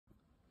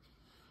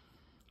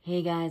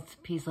Hey guys,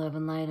 peace, love,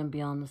 and light. I'm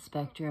Beyond the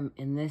Spectrum,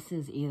 and this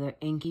is either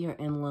Enki or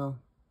Enlil.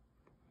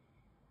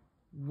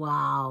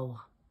 Wow.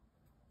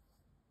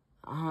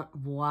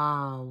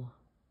 Wow.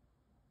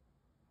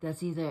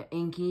 That's either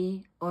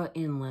Enki or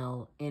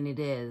Enlil, and it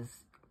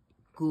is.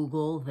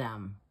 Google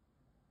them.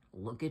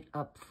 Look it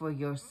up for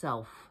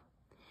yourself.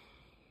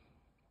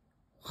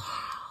 Wow.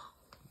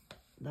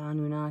 The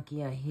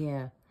Anunnaki are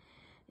here.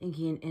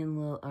 Enki and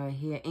Enlil are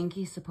here.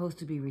 Enki's supposed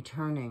to be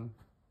returning.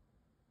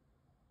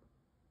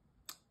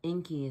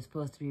 Enki is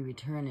supposed to be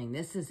returning.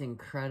 This is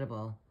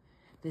incredible.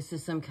 This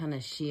is some kind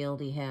of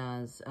shield he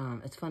has.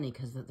 It's funny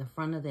because the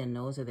front of their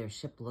nose of their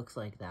ship looks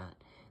like that.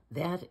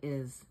 That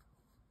is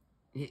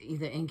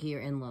either Enki or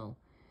Enlil.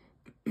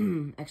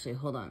 Actually,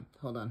 hold on.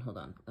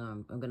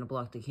 I'm going to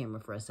block the camera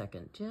for a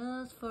second.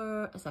 Just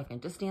for a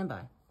second. Just stand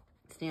by.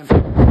 Stand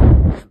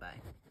by.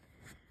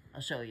 I'll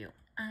show you.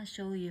 I'll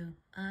show you.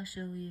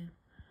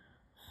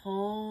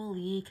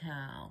 Holy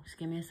cow. Just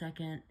give me a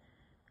second.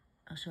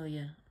 I'll show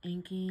you.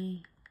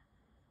 Enki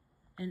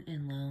and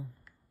Enlil.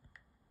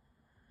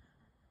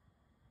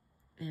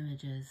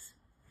 Images.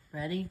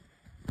 Ready?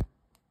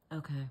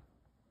 Okay.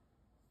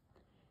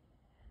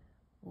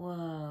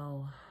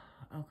 Whoa.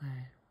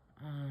 Okay.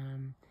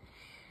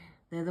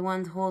 They're the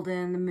ones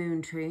holding the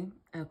moon tree.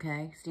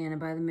 Okay. Standing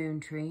by the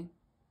moon tree.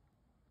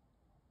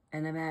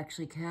 And I've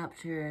actually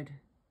captured.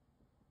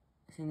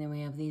 So then we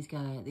have these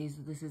guys.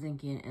 This is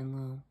Enki and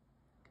Enlil.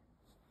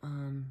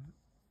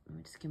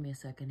 Just give me a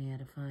second here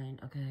to find.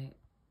 Okay.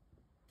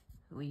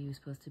 Who are you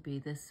supposed to be?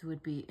 This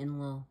would be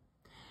Enlil.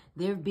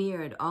 Their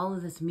beard, all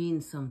of this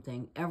means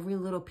something. Every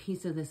little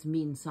piece of this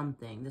means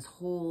something. This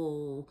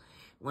whole,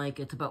 like,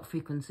 it's about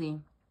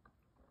frequency.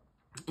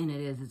 And it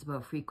is, it's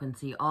about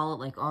frequency.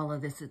 All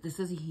of this.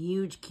 This is a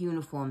huge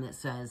cuneiform that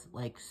says,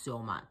 like, so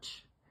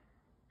much.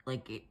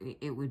 Like,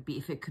 it would be,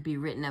 if it could be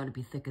written out, it'd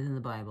be thicker than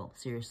the Bible.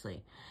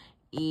 Seriously.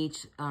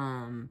 Each,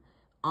 arm,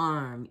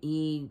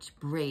 each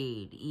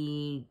braid,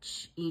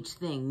 each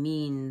thing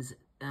means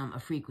a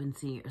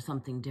frequency or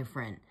something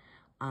different.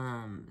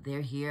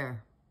 They're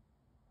here.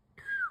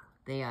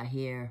 They are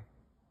here.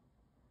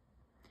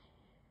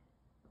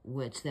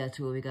 Which, that's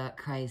where we got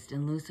Christ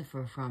and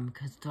Lucifer from,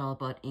 because it's all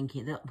about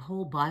Enki. The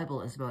whole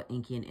Bible is about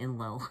Enki and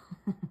Enlil.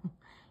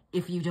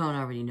 If you don't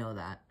already know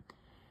that.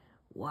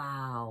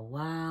 Wow.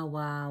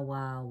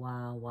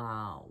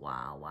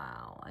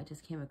 I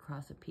just came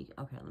across a peak.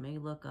 Okay, let me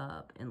look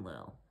up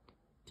Enlil.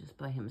 Just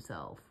by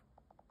himself.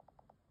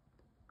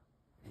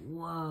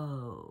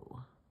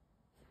 Whoa.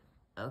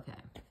 Okay.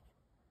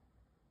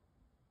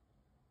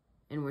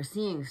 And we're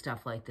seeing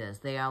stuff like this.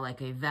 They are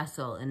like a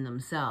vessel in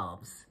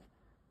themselves.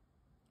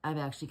 I've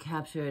actually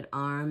captured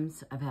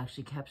arms. I've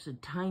actually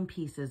captured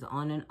timepieces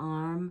on an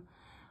arm.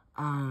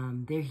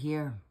 They're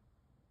here.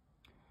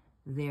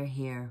 They're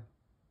here.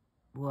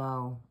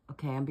 Whoa.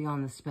 Okay, I'm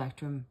beyond the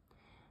spectrum.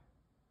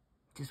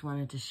 Just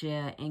wanted to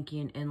share Enki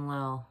and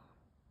Enlil.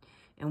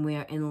 And we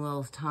are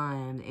Enlil's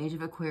time. The age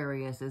of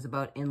Aquarius is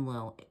about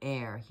Enlil,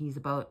 air. He's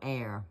about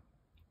air.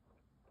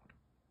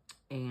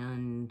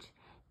 And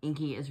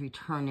Enki is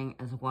returning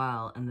as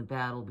well in the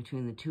battle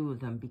between the two of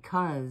them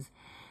because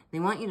they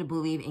want you to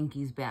believe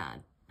Enki's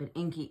bad, but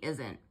Enki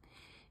isn't.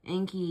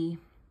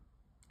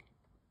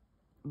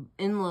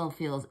 Enlil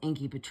feels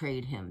Enki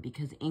betrayed him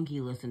because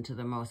Enki listened to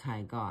the Most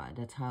High God.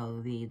 That's how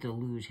the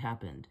deluge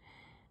happened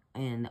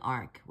and the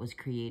ark was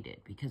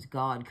created because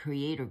God,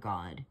 Creator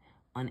God,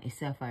 on a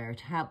sapphire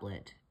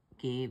tablet,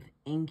 gave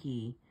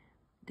Enki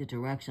the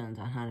directions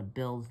on how to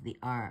build the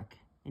ark.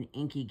 And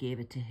Enki gave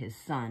it to his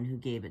son, who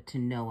gave it to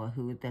Noah,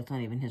 who, that's not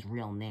even his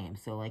real name.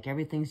 So, like,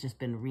 everything's just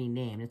been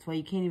renamed. That's why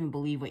you can't even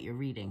believe what you're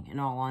reading, in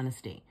all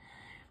honesty.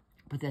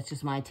 But that's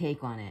just my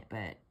take on it,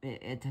 but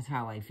that's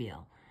how I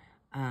feel.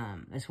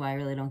 That's why I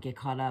really don't get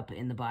caught up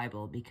in the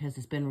Bible, because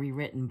it's been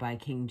rewritten by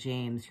King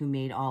James, who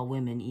made all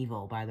women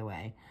evil, by the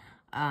way.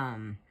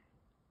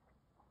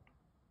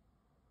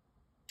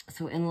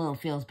 So Enlil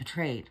feels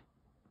betrayed.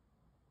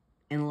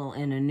 Enlil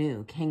and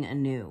Anu, King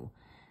Anu,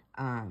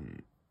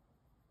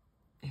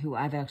 who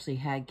I've actually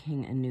had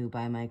King Anu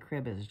by my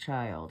crib as a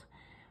child.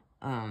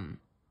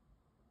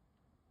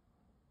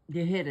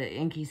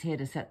 Enki's here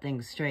to set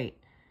things straight.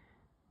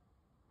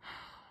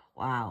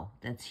 Wow,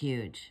 that's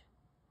huge.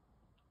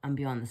 I'm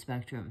beyond the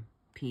spectrum.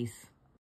 Peace.